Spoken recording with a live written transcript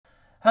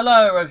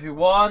Hello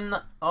everyone,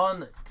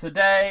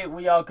 today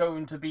we are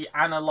going to be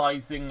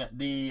analysing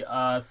the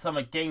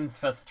Summer Games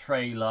Fest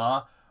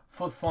trailer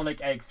for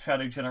Sonic X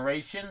Shadow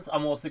Generations.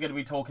 I'm also going to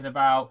be talking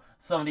about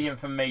some of the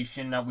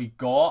information that we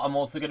got. I'm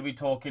also going to be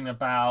talking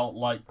about,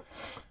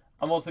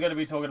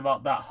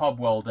 that hub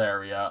world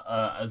area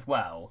as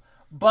well.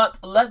 But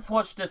let's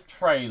watch this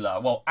trailer,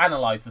 well,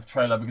 analyse this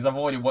trailer, because I've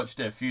already watched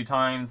it a few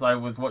times. I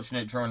was watching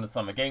it during the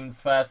Summer Games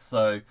Fest,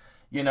 so,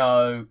 you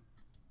know,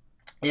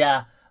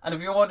 yeah. And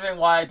if you're wondering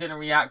why I didn't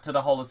react to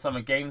the whole of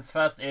Summer Games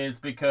Fest, is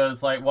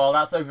because, like, well,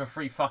 that's over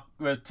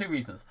two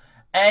reasons.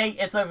 A,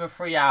 it's over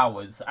 3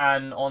 hours,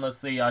 and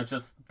honestly, I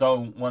just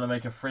don't want to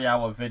make a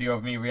 3-hour video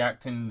of me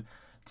reacting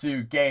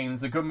to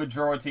games. A good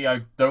majority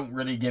I don't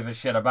really give a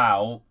shit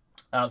about.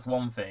 That's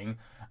one thing.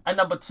 And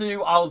number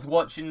two, I was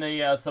watching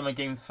the Summer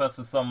Games Fest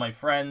with some of my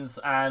friends,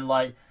 and,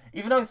 like,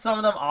 even though some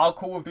of them are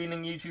cool with being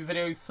in YouTube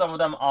videos, some of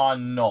them are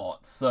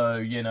not. So,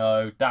 you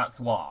know, that's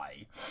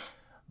why.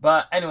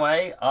 But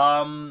anyway,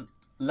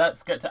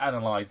 let's get to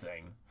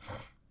analysing.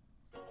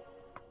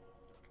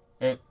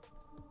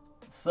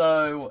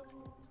 So,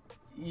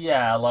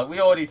 yeah, like, we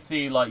already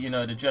see, like, you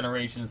know, the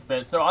generations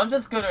bit. So I'm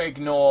just going to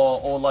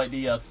ignore all, like,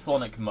 the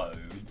Sonic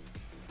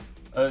modes.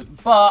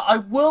 But I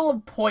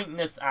will point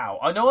this out.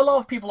 I know a lot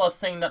of people are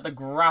saying that the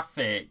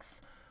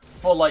graphics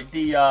for, like,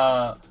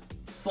 the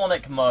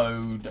Sonic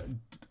mode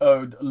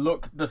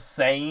look the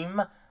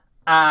same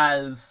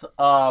as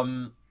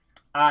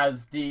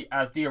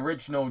the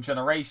original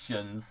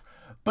generations,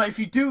 but if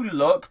you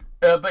look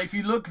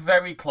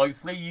very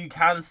closely, you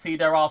can see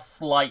there are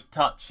slight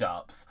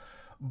touch-ups.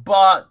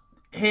 But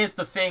here's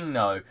the thing,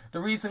 though: the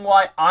reason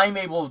why I'm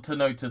able to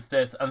notice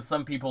this and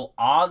some people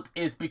aren't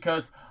is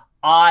because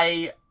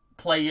I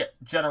play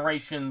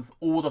Generations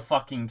all the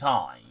fucking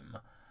time,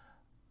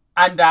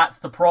 and that's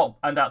the problem.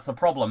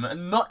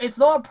 And it's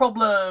not a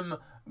problem.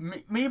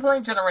 Me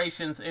playing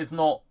Generations is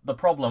not the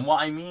problem.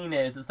 What I mean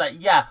is that,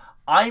 yeah,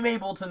 I'm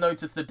able to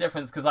notice the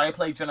difference because I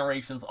play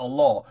Generations a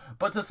lot.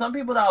 But to some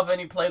people that have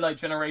only played, like,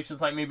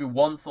 Generations, like, maybe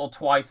once or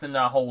twice in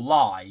their whole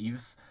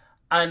lives,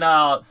 and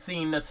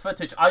seen this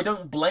footage, I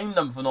don't blame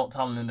them for not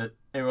telling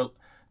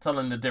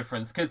the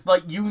difference. Because,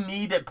 like, you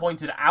need it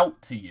pointed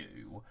out to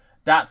you.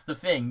 That's the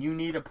thing. You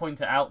need it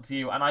pointed out to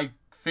you. And I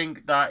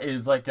think that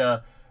is, like, I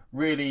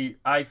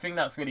think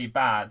that's really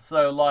bad.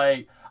 So,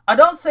 like, I'm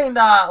not saying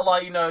that,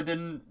 like, you know,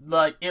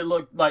 it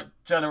looked like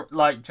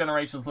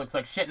Generations looks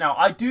like shit now.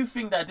 I do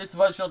think that this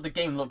version of the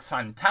game looks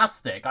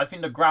fantastic. I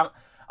think the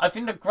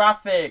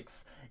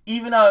graphics,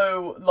 even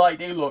though, like,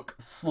 they look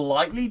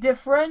slightly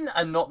different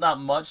and not that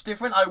much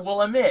different, I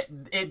will admit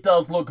it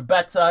does look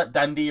better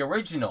than the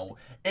original.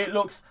 It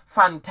looks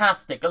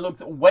fantastic. It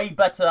looks way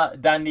better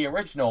than the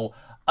original.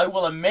 I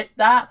will admit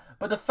that,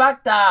 but the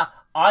fact that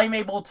I'm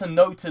able to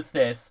notice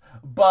this,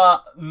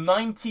 but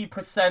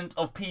 90%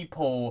 of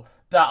people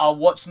that are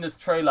watching this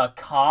trailer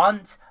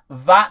can't,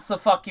 that's a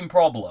fucking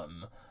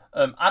problem.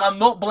 And I'm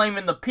not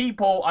blaming the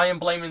people, I am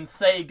blaming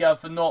Sega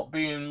for not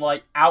being,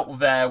 like, out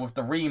there with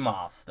the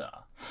remaster.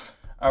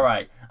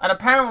 Alright, and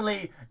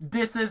apparently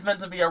this is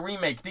meant to be a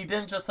remake. They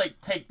didn't just, like,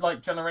 take,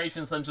 like,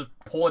 Generations and just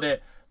port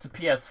it to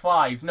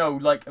PS5. No,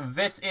 like,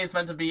 this is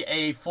meant to be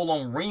a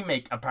full-on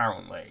remake,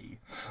 apparently.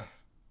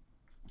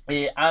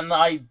 And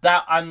I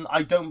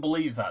don't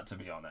believe that, to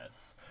be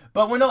honest.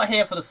 But we're not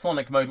here for the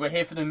Sonic mode, we're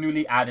here for the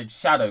newly added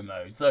Shadow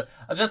mode. So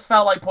I just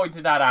felt like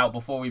pointing that out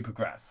before we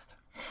progressed.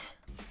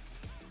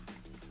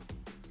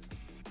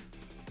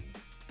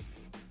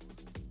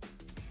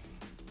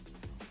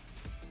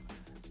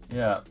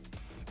 Yeah.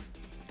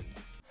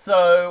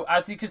 So,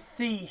 as you can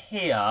see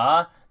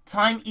here,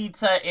 Time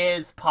Eater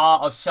is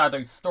part of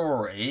Shadow's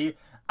story.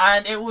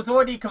 And it was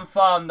already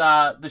confirmed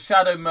that the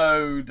Shadow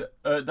mode,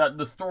 that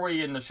the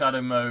story in the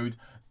Shadow mode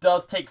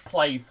does take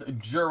place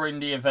during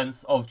the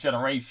events of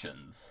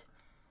Generations.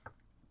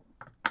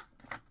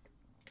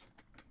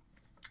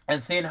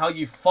 And seeing how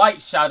you fight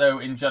Shadow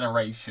in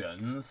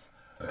Generations,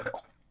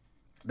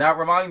 that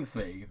reminds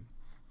me,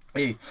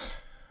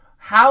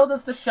 how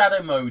does the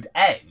Shadow mode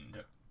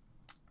end?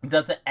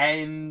 Does it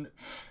end,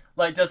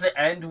 like, does it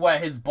end where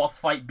his boss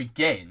fight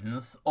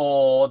begins?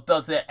 Or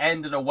does it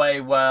end in a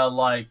way where,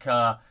 like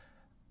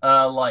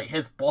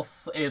his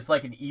boss is,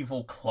 like, an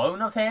evil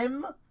clone of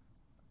him?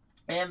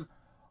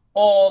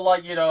 Or,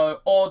 like, you know,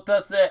 or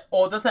does it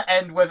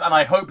end with, and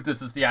I hope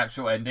this is the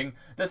actual ending,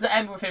 does it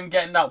end with him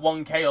getting that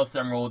one Chaos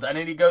Emerald, and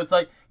then he goes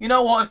like, you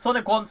know what, if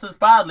Sonic wants this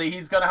badly,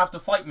 he's gonna have to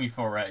fight me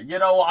for it. You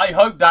know, I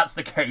hope that's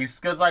the case,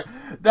 because, like,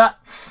 that...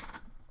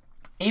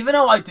 Even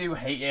though I do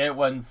hate it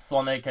when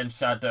Sonic and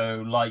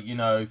Shadow, like, you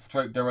know,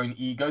 stroke their own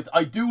egos,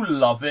 I do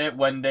love it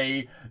when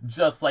they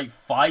just, like,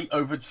 fight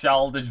over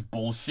childish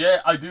bullshit.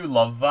 I do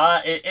love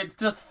that. It's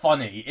just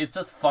funny. It's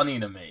just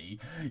funny to me.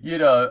 You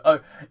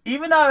know,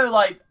 even though,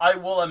 like, I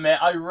will admit,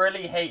 I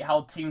really hate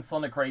how Team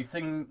Sonic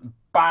Racing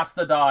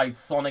bastardized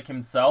Sonic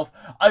himself.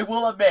 I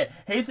will admit,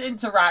 his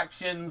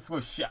interactions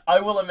with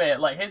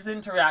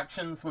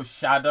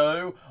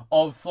Shadow,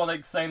 of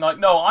Sonic saying, like,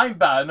 no, I'm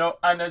better, no,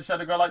 and then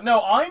Shadow go, like,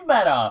 no, I'm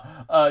better,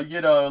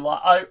 you know,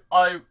 like,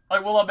 I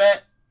will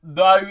admit,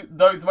 though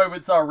those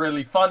moments are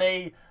really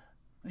funny.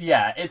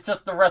 Yeah, it's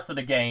just the rest of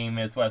the game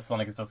is where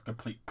Sonic is just a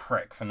complete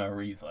prick for no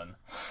reason.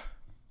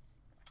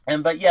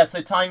 But yeah,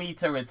 so Time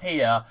Eater is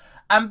here,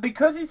 and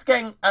because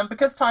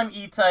Time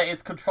Eater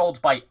is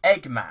controlled by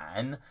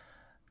Eggman,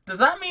 does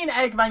that mean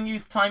Eggman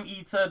used Time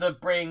Eater to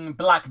bring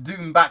Black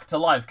Doom back to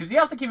life? Because you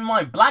have to keep in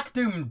mind, Black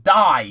Doom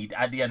died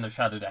at the end of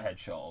Shadow the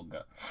Hedgehog.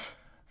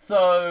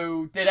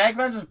 So, did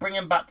Eggman just bring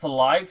him back to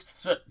life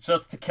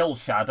just to kill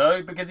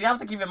Shadow? Because you have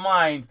to keep in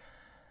mind,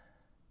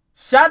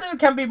 Shadow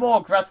can be more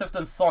aggressive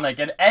than Sonic,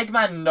 and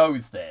Eggman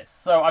knows this.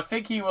 So I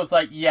think he was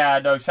like, yeah,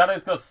 no,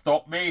 Shadow's gonna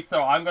stop me,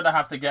 so I'm gonna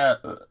have to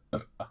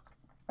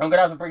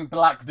bring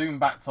Black Doom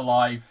back to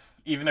life,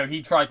 even though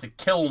he tried to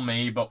kill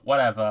me, but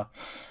whatever.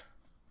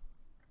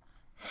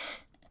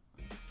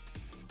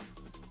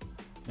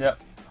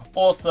 Yep.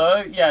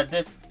 Also, yeah,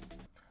 this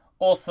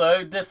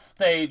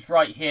stage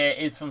right here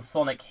is from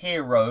Sonic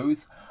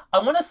Heroes. I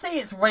want to say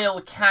it's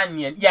Rail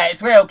Canyon. Yeah,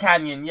 it's Rail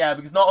Canyon, yeah,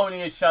 because not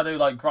only is Shadow,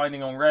 like,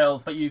 grinding on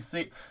rails, but you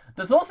see...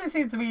 There's also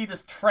seems to be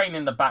this train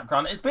in the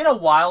background. It's been a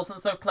while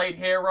since I've played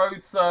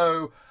Heroes,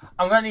 so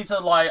I'm going to need to,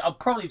 like... I'll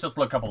probably just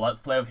look up a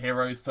Let's Play of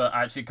Heroes to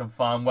actually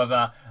confirm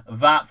whether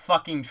that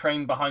fucking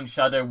train behind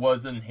Shadow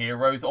was in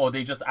Heroes, or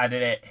they just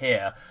added it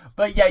here.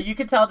 But yeah, you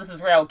can tell this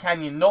is Rail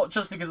Canyon, not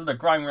just because of the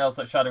grind rails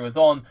that Shadow is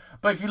on,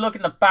 but if you look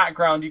in the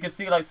background, you can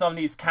see, like, some of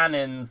these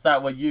cannons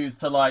that were used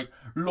to, like,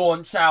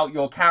 launch out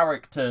your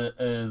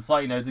characters,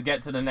 like, you know, to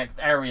get to the next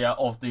area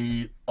of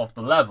the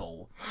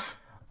level.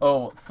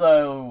 Oh,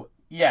 so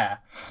yeah,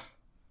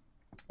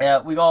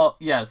 we got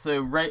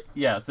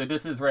so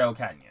this is Rail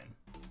Canyon.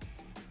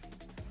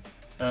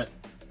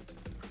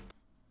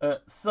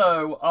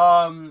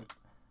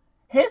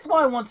 Here's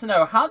what I want to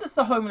know: how does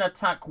the homing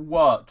attack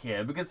work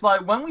here? Because,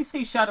 like, when we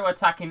see Shadow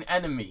attacking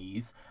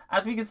enemies,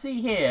 as we can see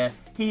here,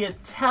 he is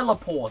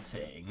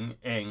teleporting.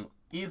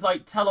 He's,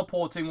 like,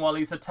 teleporting while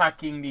he's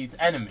attacking these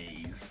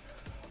enemies.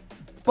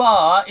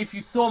 But if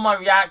you saw my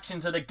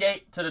reaction to the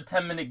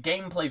 10-minute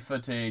gameplay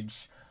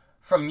footage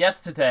from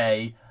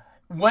yesterday,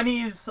 when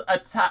he is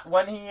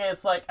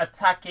like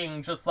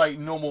attacking just like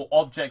normal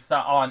objects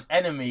that aren't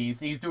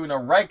enemies, he's doing a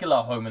regular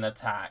homing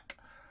attack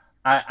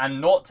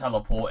and not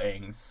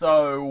teleporting.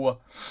 So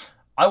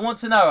I want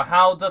to know,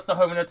 how does the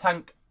homing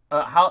attack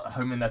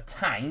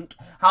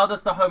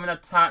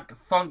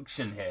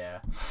function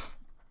here?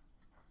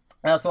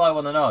 That's what I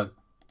want to know.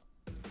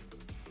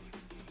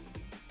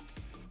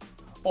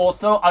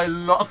 Also,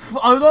 I'm not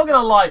gonna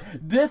lie,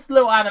 this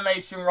little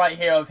animation right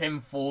here of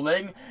him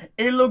falling,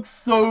 it looks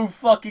so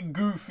fucking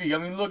goofy. I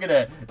mean, look at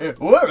it. That's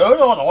what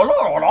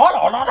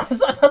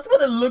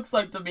it looks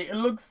like to me. It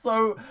looks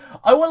so...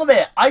 I will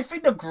admit, I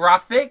think the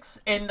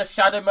graphics in the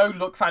Shadow mode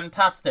look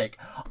fantastic.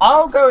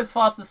 I'll go as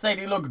far as to say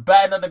they look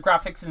better than the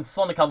graphics in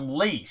Sonic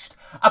Unleashed.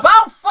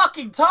 About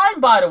fucking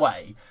time, by the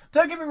way.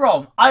 Don't get me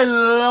wrong, I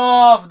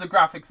love the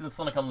graphics in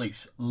Sonic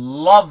Unleashed.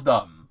 Love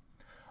them.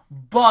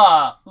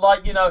 But,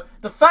 like, you know,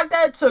 the fact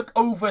that it took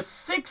over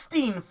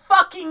 16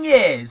 fucking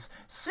years,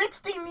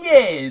 16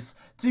 years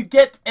to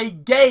get a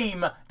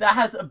game that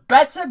has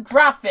better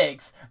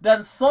graphics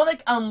than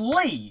Sonic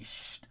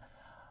Unleashed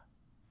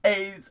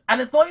is, and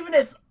it's not even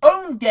its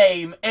own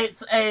game,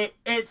 it's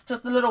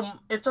just a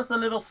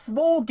little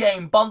small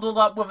game bundled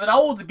up with an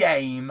old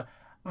game.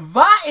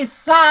 That is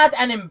sad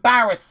and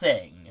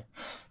embarrassing.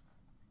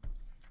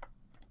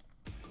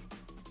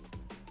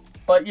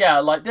 But yeah,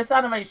 like, this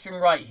animation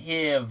right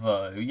here,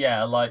 though,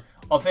 yeah, like,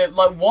 of it,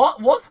 like, why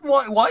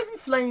is he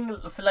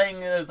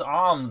flailing his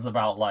arms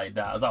about like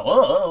that? It's like,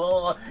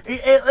 oh,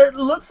 it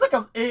looks like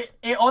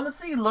it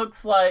honestly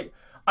looks like,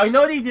 I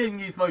know they didn't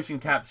use motion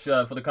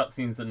capture for the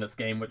cutscenes in this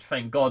game, which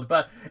thank God,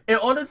 but it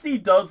honestly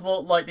does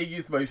look like they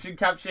use motion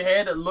capture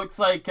here. It looks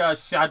like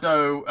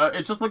Shadow,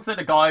 it just looks like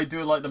the guy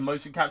doing, like, the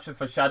motion capture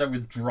for Shadow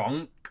is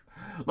drunk.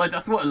 Like,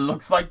 that's what it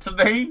looks like to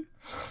me.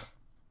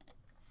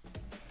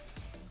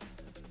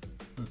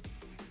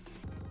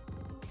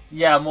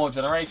 Yeah, more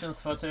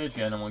Generations footage,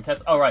 yeah, no one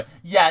cares. Alright,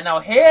 yeah,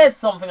 now here's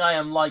something I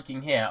am liking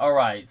here.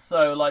 Alright,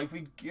 so, like, if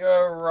we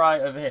go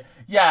right over here.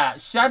 Yeah,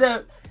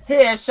 Shadow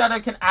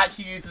can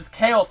actually use his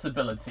Chaos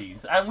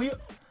abilities. And we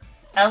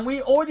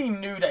already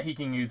knew that he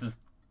can use his...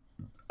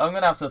 I'm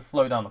gonna have to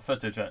slow down the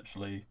footage,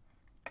 actually.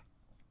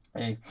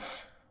 Hey.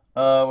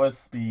 Where's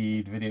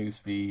speed? Video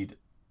speed.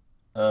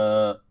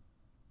 Like...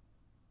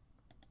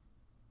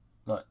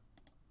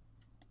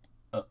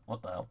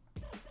 what the hell?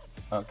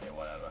 Okay,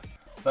 whatever.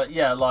 But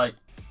yeah,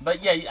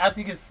 as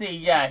you can see,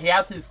 yeah, he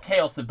has his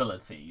Chaos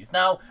abilities.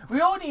 Now,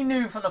 we already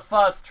knew from the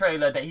first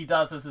trailer that he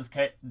does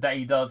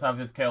have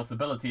his Chaos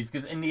abilities,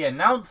 because in the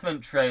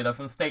announcement trailer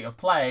from State of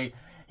Play,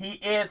 he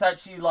is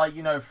actually, like,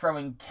 you know,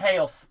 throwing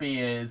Chaos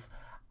Spears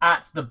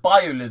at the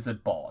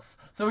Bio-Lizard boss.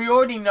 So we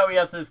already know he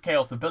has his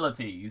Chaos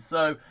abilities.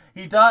 So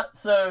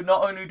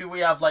not only do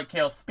we have, like,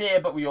 Chaos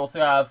Spear, but we also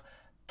have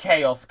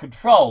Chaos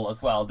Control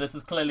as well. This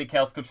is clearly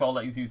Chaos Control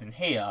that he's using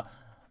here.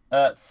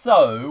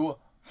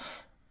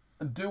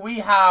 Do we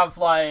have,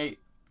 like...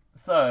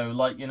 So,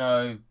 like, you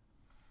know...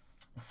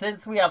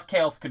 Since we have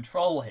Chaos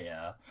Control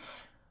here...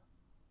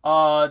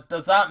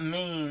 does that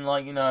mean,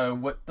 like, you know,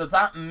 what does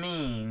that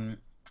mean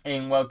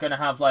we're gonna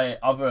have, like,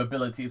 other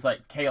abilities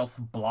like Chaos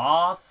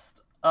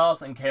Blast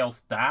us and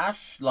Chaos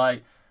Dash?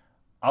 Like,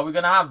 are we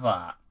gonna have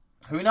that?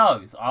 Who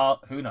knows?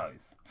 Who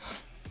knows?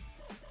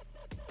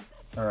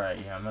 Alright,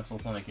 yeah, Metal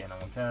Sonic again, no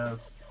one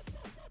cares.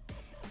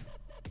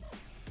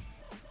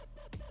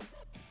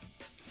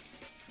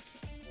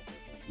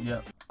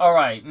 Yep.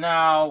 Alright,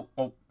 now...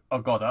 Oh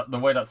god, the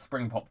way that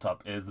spring popped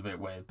up is a bit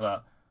weird,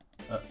 but...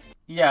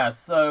 yeah,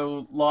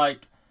 so,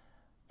 like...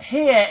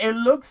 Here, it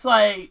looks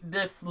like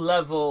this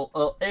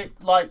level...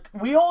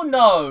 we all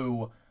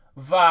know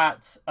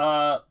that...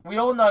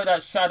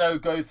 Shadow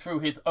goes through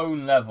his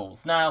own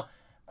levels. Now,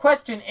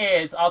 question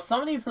is, are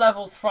some of these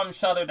levels from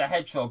Shadow the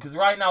Hedgehog? Because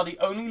right now, the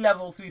only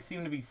levels we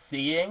seem to be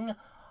seeing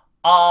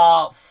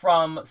are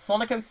from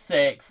Sonic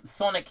 06,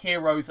 Sonic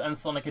Heroes, and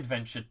Sonic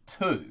Adventure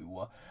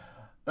 2.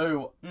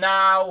 Oh,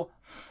 now,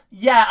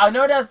 yeah, I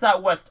know there's that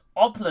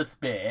Westopolis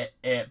bit,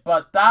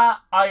 but that,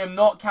 I am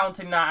not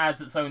counting that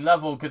as its own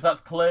level, because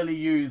that's clearly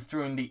used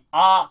during the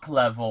Arc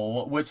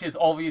level, which is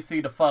obviously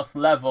the first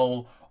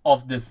level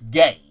of this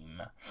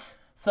game.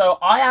 So,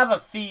 I have a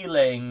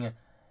feeling,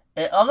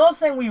 I'm not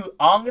saying we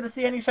aren't going to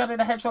see any Shadow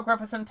the Hedgehog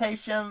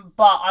representation,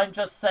 but I'm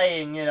just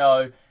saying, you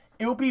know,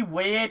 it would be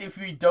weird if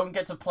we don't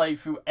get to play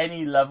through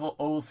any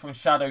levels from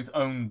Shadow's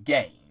own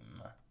game.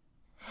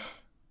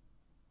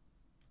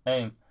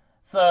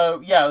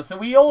 So, yeah, so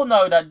we all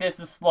know that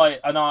this is,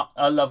 like,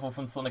 a level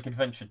from Sonic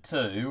Adventure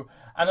 2,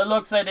 and it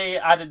looks like they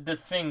added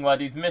this thing where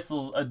these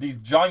missiles, these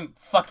giant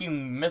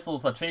fucking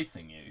missiles are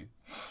chasing you.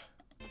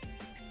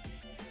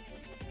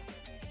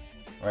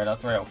 Right,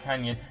 that's Rail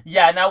Canyon.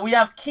 Yeah, now we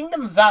have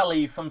Kingdom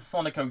Valley from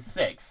Sonic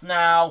 06.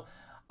 Now,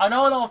 I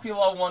know a lot of people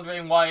are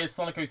wondering why is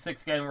Sonic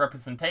 06 getting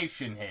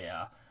representation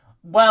here.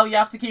 Well, you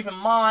have to keep in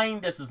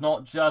mind, this is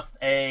not just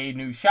a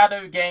new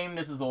Shadow game,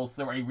 this is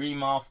also a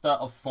remaster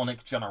of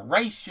Sonic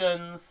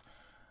Generations.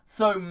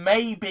 So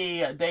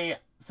maybe,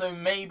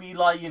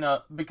 like, you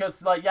know,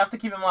 because, like, you have to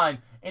keep in mind,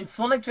 in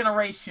Sonic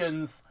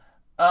Generations,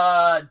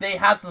 they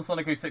had some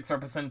Sonic 06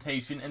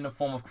 representation in the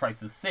form of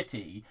Crisis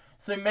City.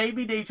 So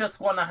maybe they just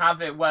want to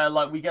have it where,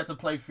 like, we get to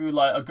play through,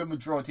 like, a good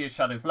majority of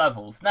Shadow's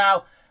levels.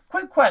 Now,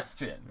 quick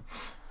question.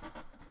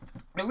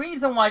 The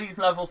reason why these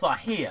levels are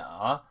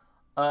here...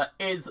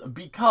 is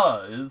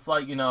because,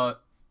 like, you know,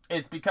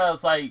 it's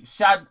because, like,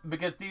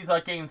 because these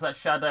are games that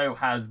Shadow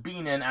has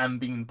been in and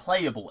been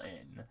playable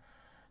in.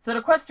 So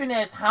the question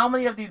is, how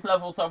many of these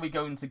levels are we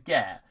going to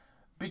get?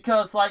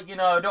 Because, like, you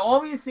know, they're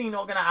obviously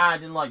not going to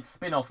add in, like,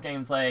 spin-off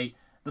games like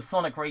the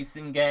Sonic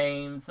Racing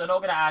games. They're not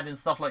going to add in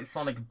stuff like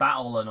Sonic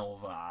Battle and all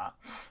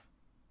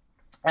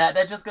that.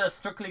 They're just going to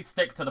strictly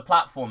stick to the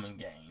platforming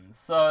games.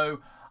 So...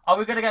 are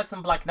we going to get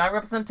some Black Knight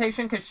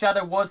representation? Because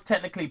Shadow was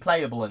technically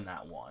playable in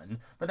that one.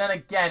 But then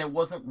again, it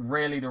wasn't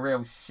really the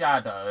real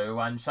Shadow,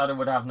 and Shadow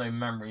would have no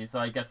memory, so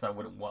I guess that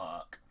wouldn't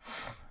work.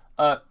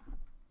 The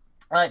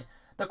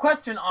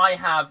question I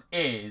have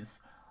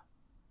is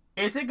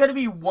it going to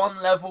be one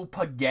level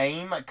per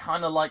game,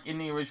 kind of like in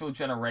the original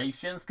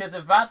Generations? Because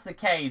if that's the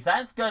case,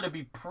 that's going to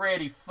be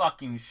pretty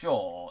fucking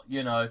short,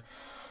 you know?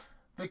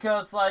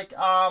 Because, like,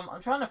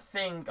 I'm trying to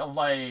think of,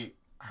 like...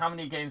 how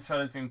many games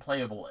Shadow's been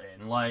playable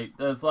in. Like,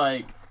 there's,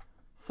 like,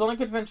 Sonic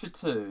Adventure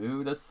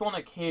 2, there's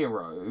Sonic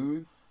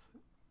Heroes,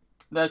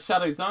 there's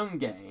Shadow's own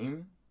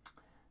game,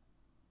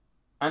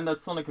 and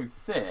there's Sonic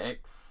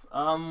 06.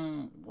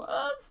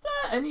 Was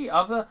there any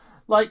other...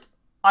 like,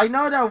 I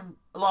know that,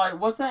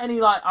 like, was there any,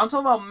 like... I'm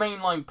talking about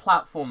mainline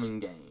platforming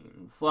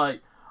games.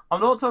 Like,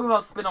 I'm not talking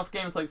about spin-off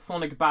games like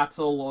Sonic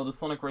Battle or the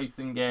Sonic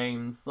Racing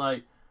games.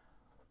 Like...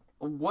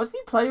 was he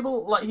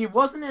playable? Like, he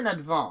wasn't in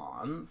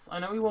Advance. I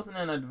know he wasn't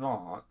in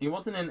Advance. He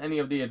wasn't in any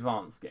of the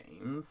Advance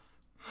games.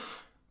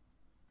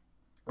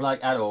 Like,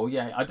 at all.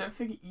 Yeah, I don't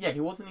think... yeah,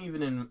 he wasn't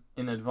even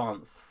in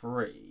Advance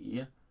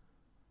 3.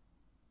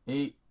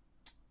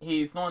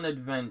 He's not an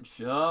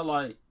Adventure.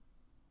 Like,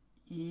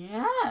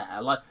 yeah.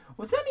 Like,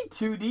 was there any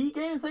 2D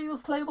games that he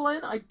was playable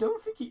in? I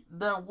don't think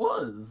there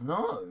was.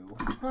 No.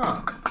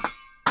 Huh.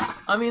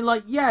 I mean,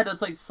 like, yeah,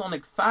 there's, like,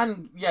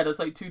 there's,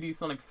 like, 2D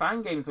Sonic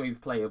fan games where he's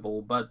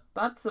playable, but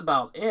that's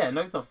about it. And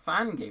those are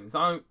fan games.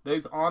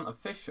 Those aren't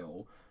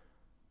official.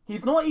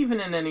 He's not even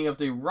in any of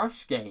the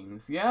Rush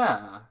games,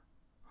 yeah.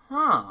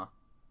 Huh.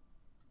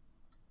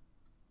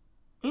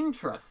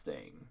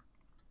 Interesting.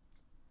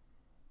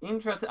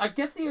 I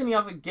guess the only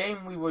other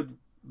game we would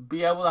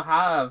be able to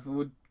have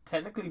would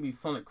technically be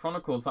Sonic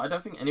Chronicles, but I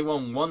don't think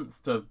anyone wants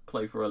to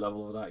play through a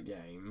level of that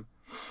game.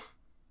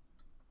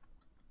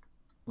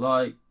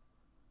 Like...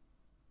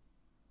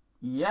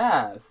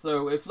 yeah,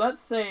 so if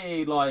let's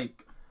say,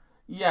 like,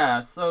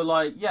 so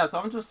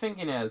I'm just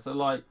thinking here, so,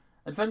 like,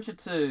 Adventure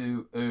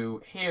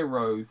 2,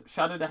 Heroes,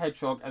 Shadow the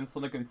Hedgehog, and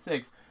Sonic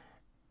 06,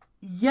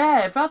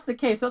 yeah, if that's the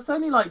case, that's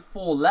only, like,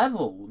 4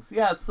 levels,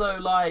 yeah, so,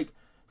 like,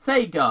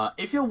 Sega,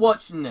 if you're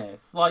watching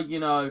this, like, you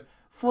know,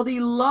 for the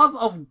love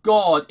of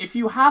God, if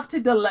you have to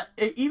delay,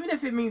 even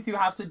if it means you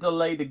have to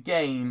delay the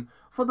game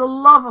For the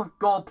love of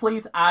God,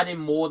 please add in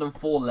more than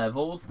 4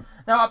 levels.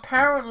 Now,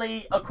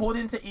 apparently,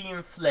 according to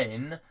Ian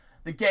Flynn,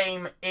 the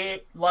game,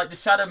 the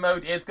shadow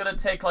mode is going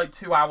to take like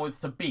 2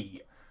 hours to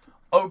beat.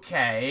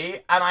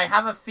 Okay, and I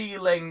have a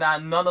feeling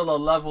that none of the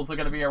levels are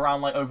going to be around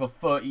like over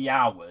 30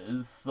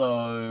 hours,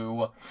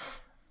 so...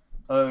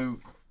 Oh,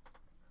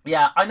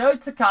 yeah, I know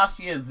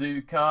Takashi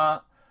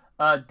Iizuka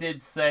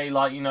did say,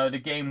 like, you know, the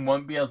game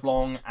won't be as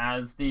long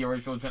as the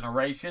original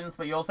Generations,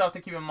 but you also have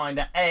to keep in mind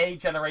that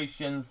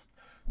Generations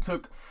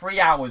took 3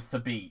 hours to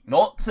beat,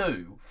 not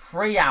 2.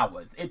 3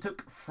 hours. It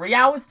took 3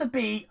 hours to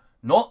beat,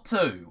 not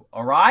 2,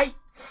 alright?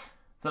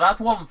 So that's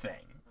one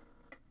thing.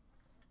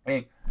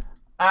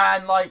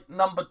 And, like,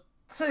 number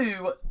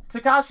 2,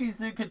 Takashi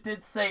Iizuka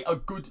did say a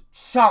good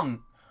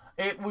chunk.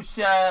 It will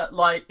share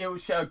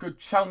a good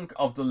chunk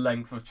of the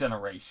length of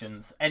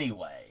Generations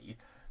anyway.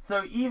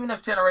 So even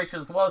if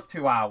Generations was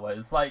 2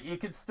 hours, like, it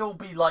could still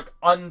be, like,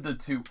 under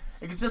 2...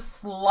 It could just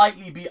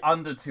slightly be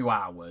under 2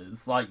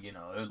 hours. Like, you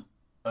know...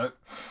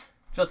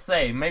 just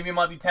saying, maybe it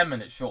might be 10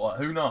 minutes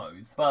shorter, who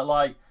knows? But,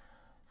 like,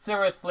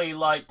 seriously,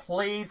 like,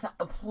 please,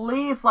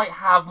 like,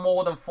 have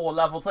more than 4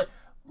 levels.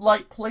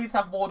 Like, please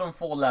have more than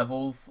 4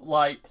 levels.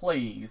 Like,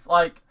 please.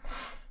 Like,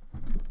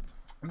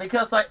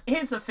 because, like,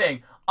 here's the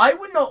thing. I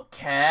would not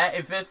care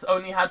if this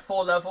only had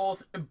 4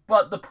 levels,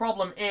 but the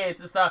problem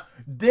is that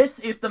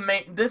this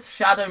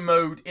shadow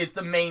mode is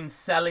the main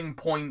selling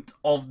point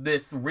of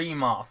this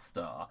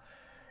remaster.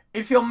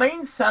 If your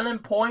main selling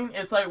point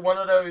is, like, one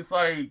of those,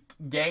 like,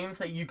 games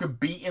that you could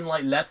beat in,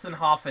 like, less than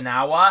half an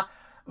hour,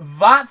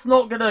 that's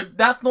not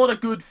a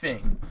good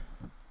thing.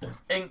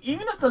 And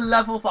even if the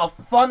levels are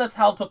fun as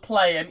hell to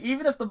play, and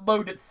even if the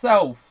mode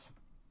itself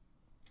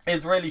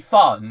is really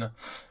fun,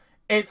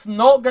 it's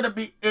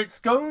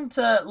going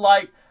to,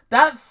 like,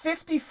 that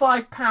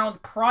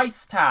 £55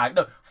 price tag,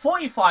 no,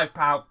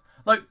 £45,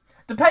 like,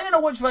 depending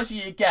on which version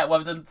you get,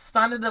 whether the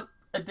standard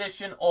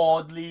edition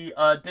or the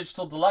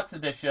digital deluxe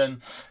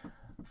edition,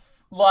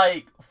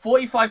 like,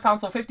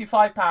 £45 or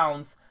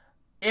 £55,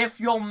 if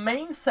your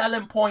main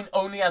selling point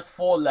only has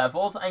 4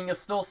 levels, and you're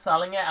still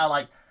selling it at,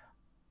 like,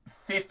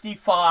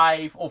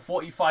 £55 or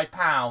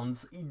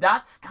 £45,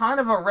 that's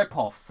kind of a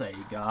rip-off,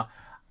 Sega.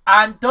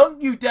 And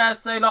don't you dare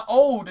say that,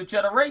 oh, the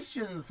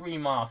Generations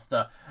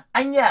remaster.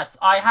 And yes,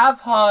 I have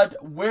heard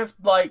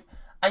that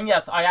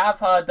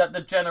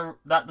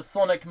the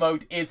Sonic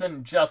mode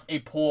isn't just a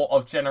port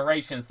of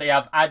Generations. They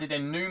have added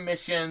in new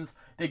missions,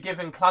 they're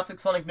giving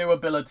classic Sonic new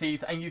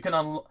abilities, and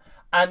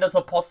and there's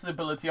a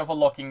possibility of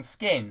unlocking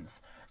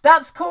skins.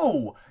 That's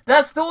cool.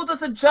 That still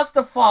doesn't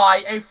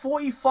justify a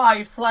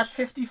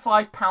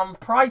 £45/£55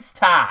 price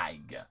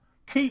tag.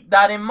 Keep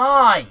that in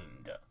mind.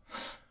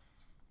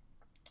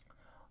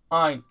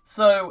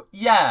 So,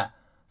 yeah.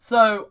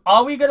 So,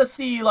 are we going to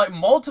see, like,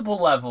 multiple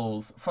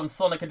levels from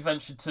Sonic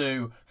Adventure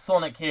 2,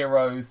 Sonic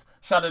Heroes,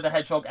 Shadow the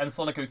Hedgehog, and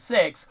Sonic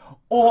 06?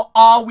 Or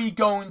are we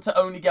going to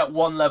only get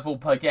 1 level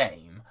per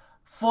game?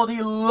 For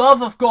the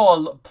love of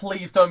God,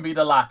 please don't be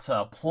the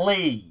latter.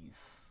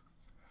 Please.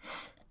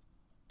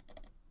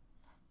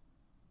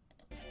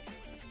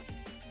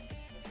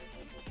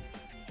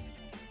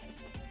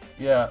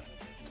 Yeah.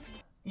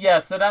 Yeah,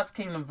 so that's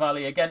Kingdom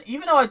Valley again.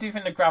 Even though I do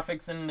think the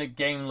graphics in the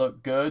game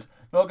look good,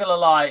 not gonna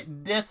lie,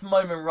 this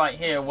moment right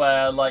here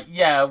where, like,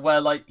 yeah, where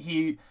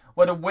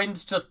the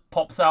wind just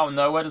pops out of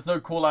nowhere, there's no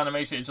cool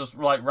animation, it just,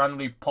 like,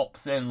 randomly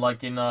pops in,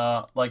 like in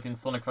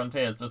Sonic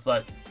Frontiers, just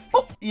like,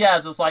 pop!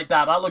 Yeah, just like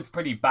that. That looks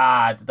pretty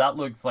bad. That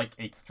looks, like,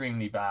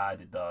 extremely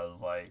bad, it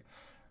does,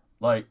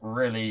 like,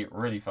 really,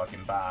 really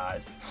fucking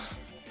bad.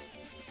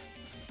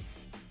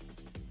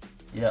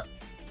 Yeah.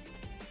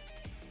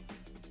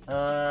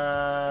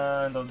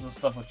 And I'm just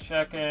double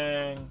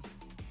checking.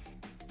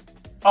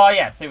 Oh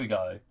yes, here we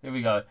go. Here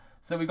we go.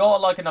 So we got,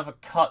 like, another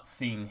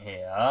cutscene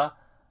here.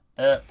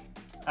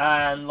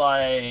 And,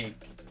 like,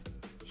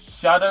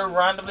 Shadow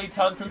randomly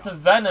turns into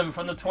Venom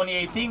from the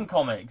 2018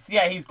 comics.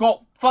 Yeah, he's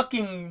got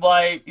fucking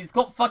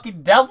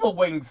devil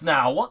wings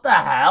now. What the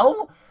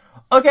hell?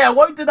 Okay, I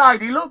won't deny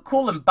it. He looked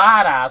cool and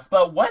badass,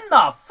 but when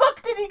the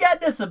fuck did he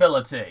get this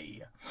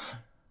ability?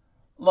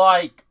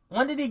 Like,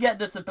 when did he get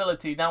this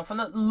ability? Now, from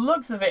the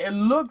looks of it, it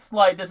looks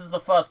like this is the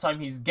first time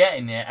he's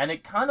getting it, and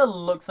it kind of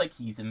looks like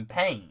he's in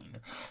pain.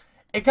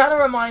 It kind of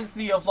reminds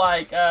me of,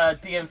 like,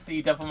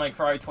 DMC Devil May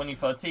Cry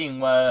 2013,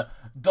 where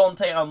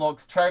Dante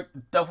unlocks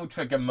Devil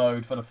Trigger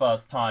mode for the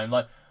first time.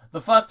 Like, the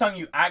first time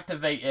you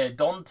activate it,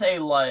 Dante,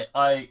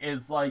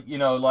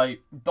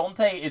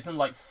 Dante isn't,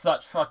 like,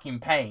 such fucking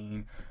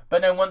pain.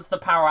 But then once the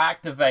power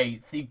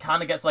activates, he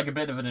kind of gets, like, a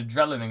bit of an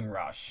adrenaline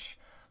rush.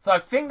 So I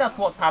think that's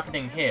what's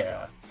happening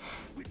here.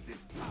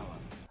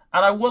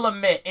 And I will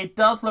admit, it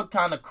does look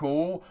kind of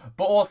cool,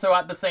 but also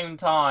at the same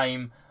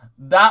time,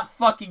 that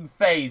fucking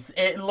face,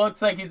 it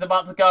looks like he's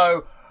about to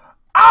go,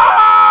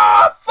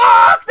 ah,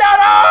 fuck,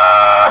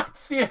 that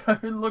hurts! Yeah,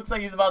 it looks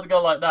like he's about to go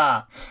like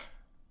that.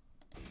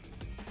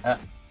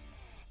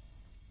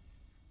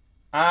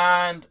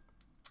 And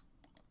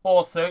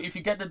also, if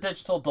you get the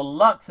Digital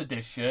Deluxe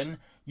Edition,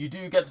 you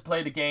do get to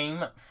play the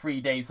game 3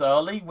 days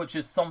early, which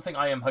is something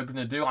I am hoping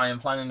to do. I am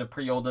planning to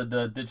pre-order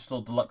the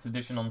Digital Deluxe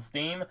Edition on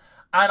Steam,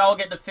 and I'll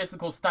get the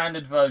physical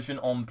standard version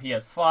on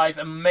PS5,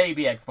 and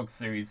maybe Xbox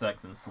Series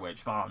X and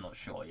Switch, but I'm not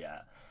sure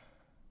yet.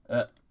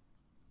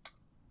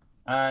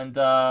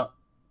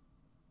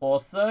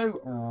 Also,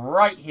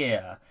 right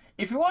here,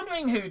 if you're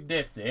wondering who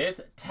this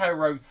is,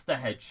 Teros the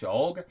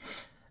Hedgehog,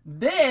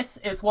 this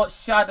is what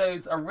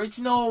Shadow's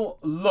original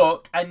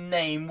look and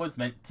name was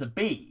meant to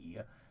be.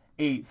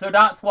 So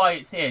that's why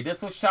it's here.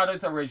 This was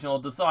Shadow's original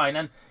design,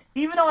 and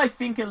even though I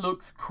think it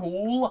looks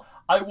cool,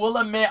 I will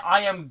admit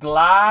I am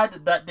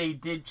glad that they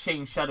did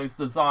change Shadow's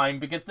design,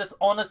 because this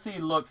honestly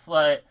looks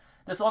like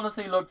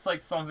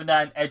something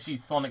that an edgy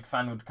Sonic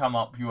fan would come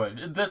up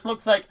with. This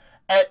looks like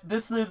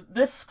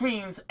this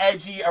screams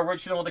edgy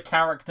original the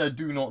character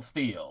do not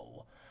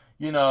steal.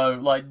 You know,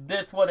 like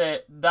that's what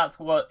it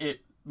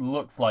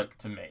looks like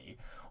to me.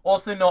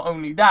 Also, not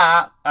only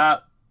that,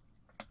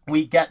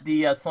 we get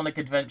the Sonic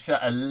Adventure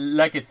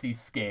Legacy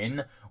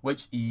skin,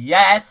 which,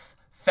 yes,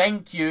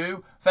 thank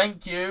you,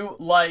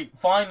 like,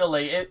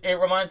 finally, it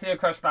reminds me of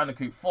Crash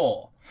Bandicoot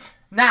 4.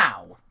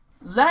 Now,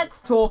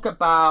 let's talk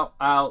about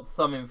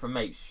some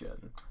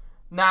information.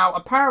 Now,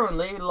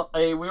 apparently,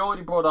 we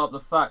already brought up the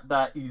fact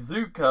that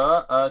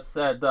Iizuka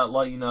said that,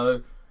 like, you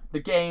know,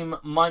 the game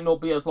might not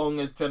be as long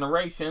as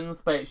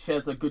Generations, but it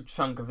shares a good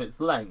chunk of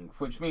its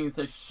length, which means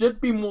there should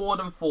be more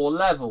than 4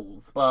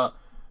 levels, but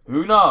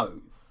who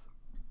knows?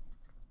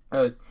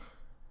 They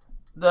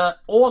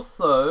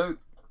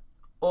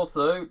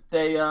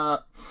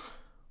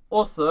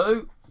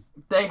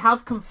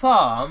have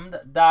confirmed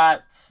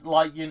that,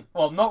 like,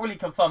 well, not really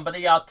confirmed, but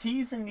they are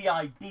teasing the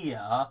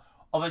idea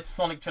of a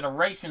Sonic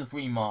Generations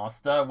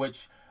remaster,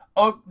 which,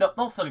 oh, no,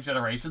 not Sonic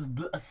Generations,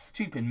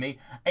 stupid me,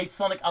 a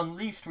Sonic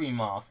Unleashed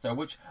remaster,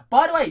 which,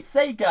 by the way,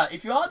 Sega,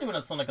 if you are doing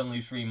a Sonic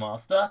Unleashed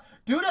remaster,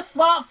 do the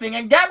smart thing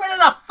and get rid of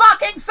the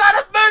fucking Sun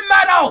and Moon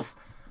medals!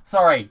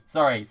 Sorry,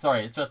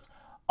 it's just,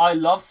 I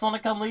love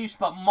Sonic Unleashed,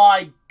 but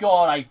my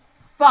god, I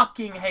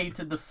fucking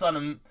hated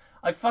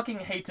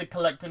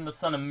collecting the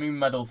Sun and Moon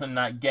medals in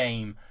that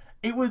game.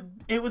 It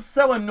was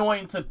so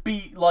annoying to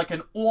beat, like,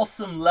 an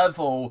awesome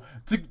level,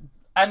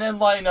 and then,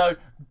 like, you know,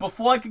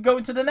 before I could go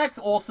into the next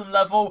awesome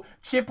level,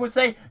 Chip would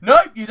say,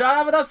 nope, you don't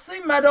have enough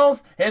Sun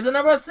medals, here's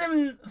another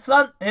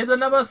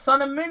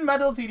Sun and Moon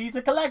medals you need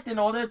to collect in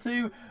order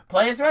to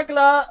play as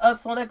regular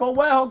Sonic or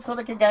Werehog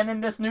Sonic again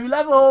in this new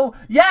level.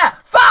 Yeah,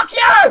 fuck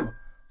you!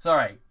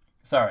 Sorry,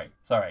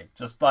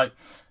 just like,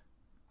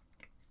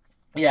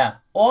 yeah.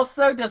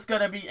 Also, there's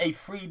going to be a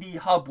 3D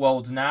hub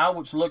world now,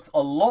 which looks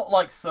a lot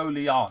like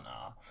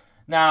Soliana.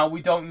 Now,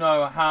 we don't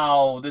know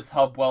how this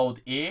hub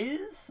world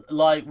is.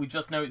 Like, we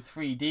just know it's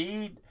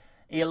 3D.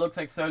 It looks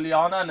like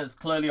Soliana, and it's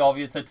clearly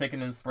obvious they're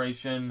taking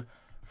inspiration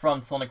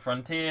from Sonic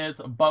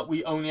Frontiers, but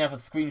we only have a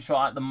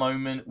screenshot at the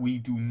moment. We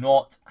do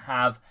not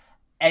have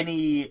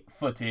any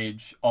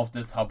footage of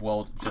this hub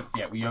world just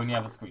yet. We only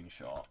have a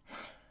screenshot.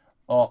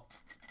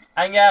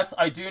 And yes,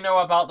 I do know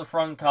about the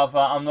front cover.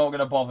 I'm not going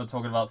to bother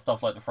talking about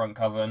stuff like the front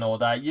cover and all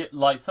that.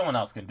 Like, someone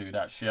else can do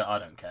that shit. I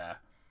don't care.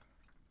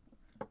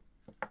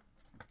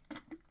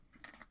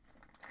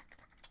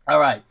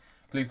 Alright.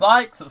 Please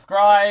like,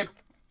 subscribe,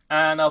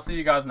 and I'll see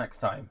you guys next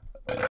time.